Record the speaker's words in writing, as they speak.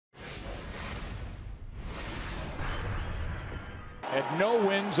Had no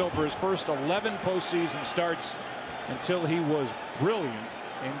wins over his first 11 postseason starts until he was brilliant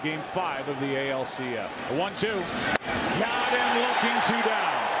in Game 5 of the ALCS. The 1-2. Got him looking 2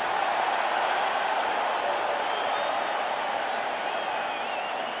 down.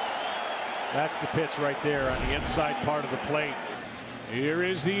 That's the pitch right there on the inside part of the plate. Here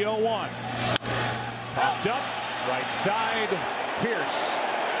is the 0-1. Popped up, right side, Pierce.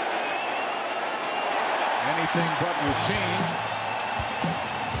 Anything but routine.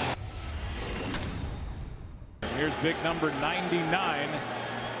 Here's big number 99,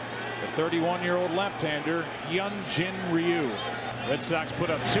 the 31-year-old left-hander, Hyun-Jin Ryu. Red Sox put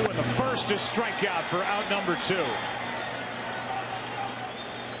up 2 in the first, a strikeout for out number 2.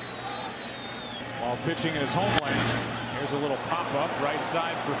 While pitching in his homeland, here's a little pop-up right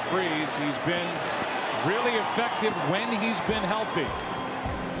side for Freese. He's been really effective when he's been healthy.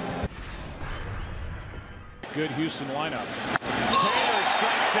 Good Houston lineup. Taylor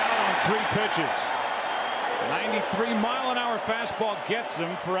strikes out on 3 pitches. 93-mile-an-hour fastball gets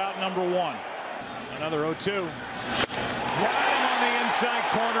him for out number 1. Another 0-2. Got him on the inside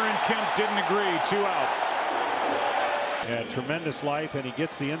corner, and Kemp didn't agree. 2 out. Yeah, tremendous life, and he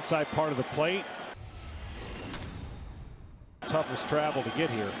gets the inside part of the plate. Toughest travel to get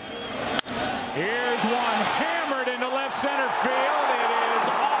here. Here's one hammered into left center field. It is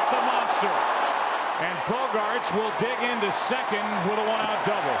off the monster. And Bogaerts will dig into second with a 1-out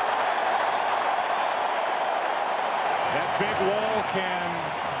double. That big wall can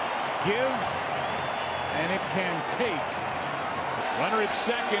give and it can take. Runner at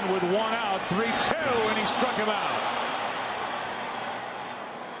second with 1 out, 3-2, and he struck him out.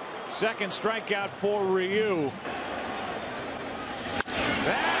 Second strikeout for Ryu.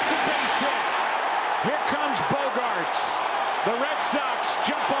 That's a base hit. Here comes Bogaerts. The Red Sox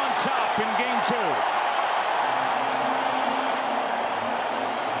jump on top in Game 2.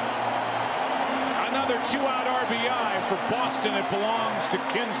 Another 2-out RBI for Boston. It belongs to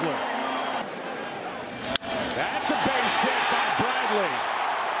Kinsler. That's a base hit by Bradley.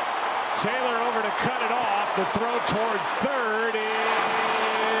 Taylor over to cut it off. The throw toward third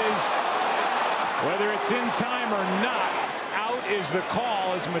is, whether it's in time or not, out is the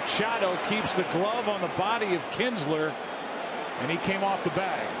call as Machado keeps the glove on the body of Kinsler, and he came off the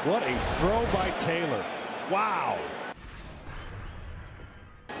bag. What a throw by Taylor. Wow.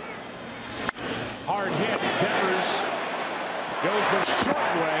 Hard hit. Devers goes the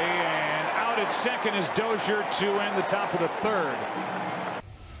short way, and out at second is Dozier to end the top of the third.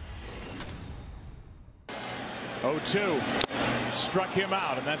 0-2. Struck him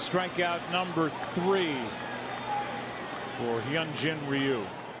out, and that's strikeout number 3 for Hyun-Jin Ryu.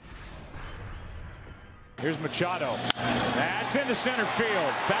 Here's Machado. That's into center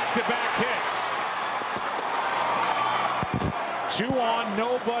field. Back-to-back hits. 2 on,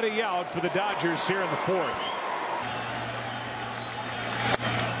 nobody out for the Dodgers here in the 4th.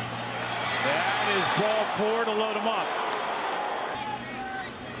 That is ball 4 to load him up.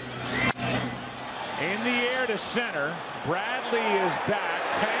 In the air to center. Bradley is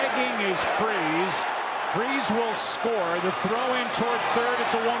back. Tagging is Freese. Freese will score. The throw in toward third.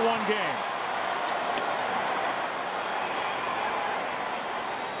 It's a 1-1 game.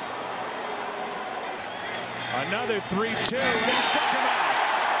 Another 3-2. They struck him out.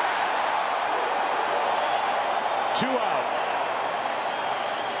 2 out.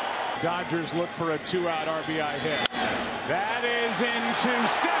 Dodgers look for a 2-out RBI hit. That is into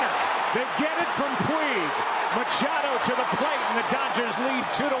center. They get it from Puig. Machado to the plate, and the Dodgers lead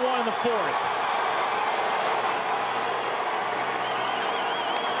 2-1 in the 4th.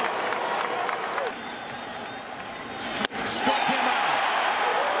 Struck him out.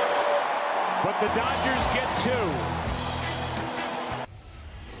 But the Dodgers get 2.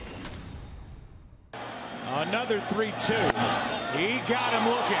 Another 3-2. He got him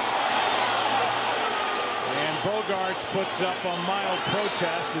looking. And Bogaerts puts up a mild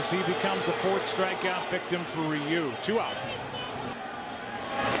protest as he becomes the 4th strikeout victim for Ryu. 2 out.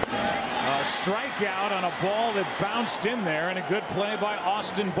 A strikeout on a ball that bounced in there, and a good play by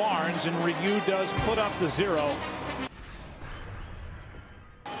Austin Barnes, and Ryu does put up the 0.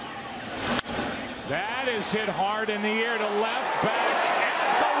 That is hit hard in the air to left, back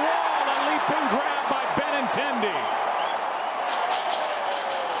at the wall. A leaping grab by Benintendi.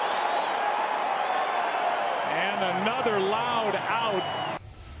 And another loud out.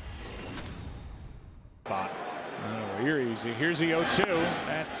 Spot. Oh, here easy. Here's the 0-2.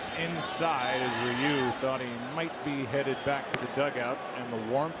 That's inside as Ryu thought he might be headed back to the dugout, and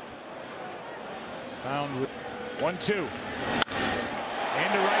the warmth found with 1-2.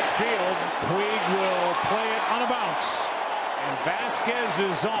 Into right field. Puig will play it on a bounce. And Vasquez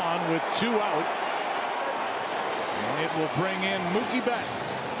is on with 2 out. And it will bring in Mookie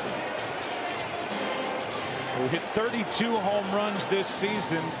Betts, who hit 32 home runs this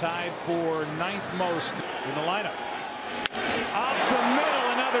season, tied for 9th most in the lineup. Up the middle,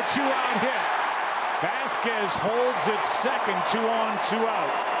 another 2-out hit. Vasquez holds it second, 2 on, 2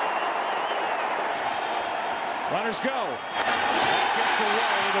 out. Runners go. That gets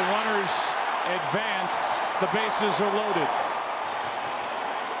away. The runners advance. The bases are loaded.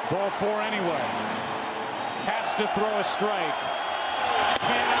 Ball 4 anyway. Has to throw a strike.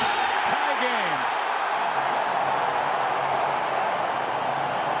 Cannot. Tie game.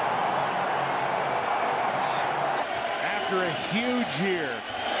 After a huge year.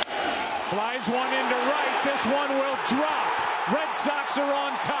 Flies one into right. This one will drop. Red Sox are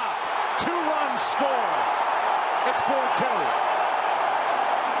on top. 2 runs score. It's 4-2.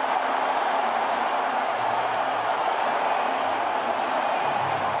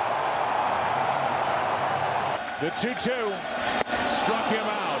 The 2-2 struck him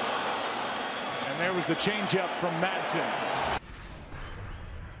out. And there was the changeup from Madsen.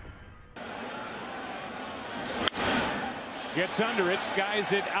 Gets under it,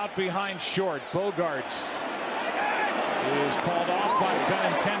 skies it out behind short. Bogaerts is called off by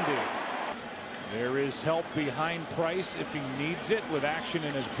Benintendi. There is help behind Price if he needs it with action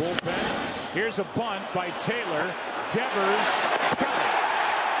in his bullpen. Here's a bunt by Taylor. Devers got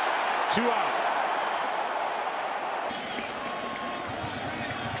it. 2 out.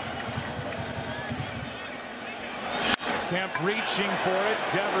 Kemp reaching for it.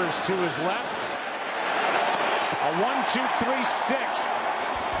 Devers to his left. A 1-2-3-6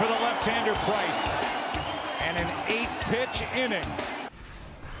 for the left-hander Price. And an 8-pitch inning.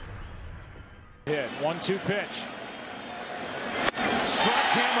 Hit. 1-2 pitch.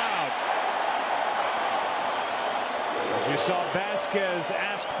 Struck him out. As you saw Vasquez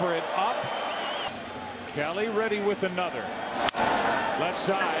ask for it up. Kelly ready with another. Left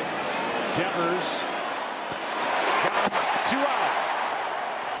side. Devers. Got him. 2 out.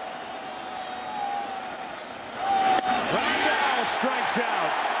 Strikes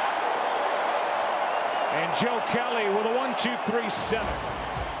out. And Joe Kelly with a 1-2-3-7.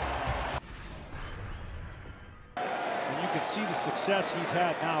 And you can see the success he's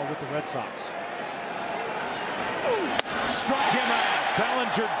had now with the Red Sox. Struck him out.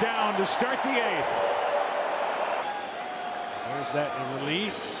 Bellinger down to start the 8th. There's that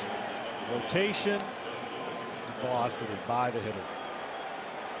release, rotation, velocity by the hitter.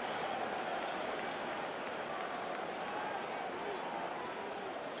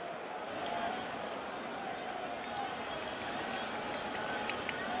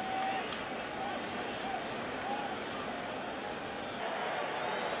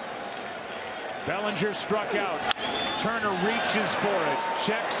 Bellinger struck out. Turner reaches for it.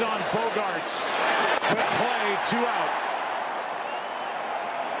 Checks on Bogaerts. Quick play, 2 out.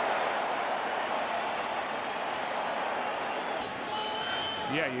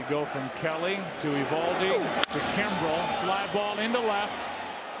 Yeah, you go from Kelly to Eovaldi to Kimbrel. Fly ball into left.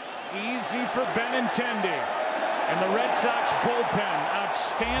 Easy for Benintendi. And the Red Sox bullpen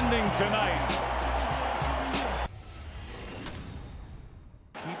outstanding tonight.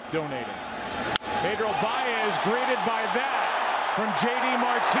 Keep donating. Pedro Baez greeted by that from J.D.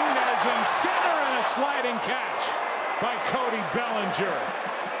 Martinez in center, and a sliding catch by Cody Bellinger.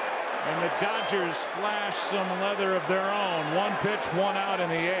 And the Dodgers flash some leather of their own. 1 pitch, 1 out in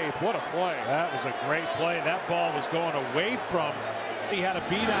the 8th. What a play. That was a great play. That ball was going away from. He had a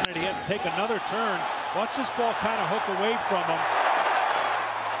beat on it. He had to take another turn. Watch this ball kind of hook away from him.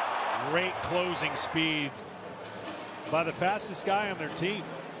 Great closing speed by the fastest guy on their team,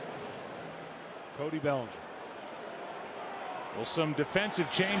 Cody Bellinger. Well, some defensive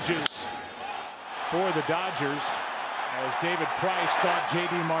changes for the Dodgers as David Price thought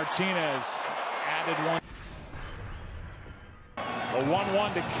J.D. Martinez added one. A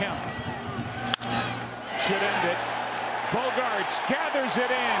 1-1 to Kemp. Should end it. Bogaerts gathers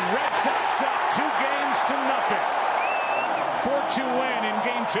it in. Red Sox up 2 games to nothing. 4-2 win in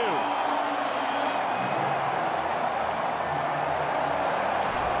game 2.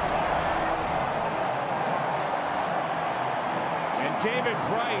 David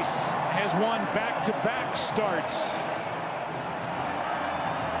Price has won back-to-back starts.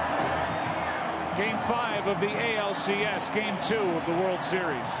 Game 5 of the ALCS, Game 2 of the World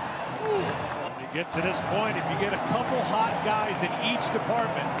Series. When you get to this point, if you get a couple hot guys in each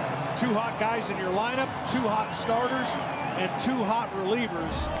department, 2 hot guys in your lineup, 2 hot starters, and 2 hot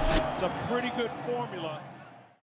relievers, it's a pretty good formula.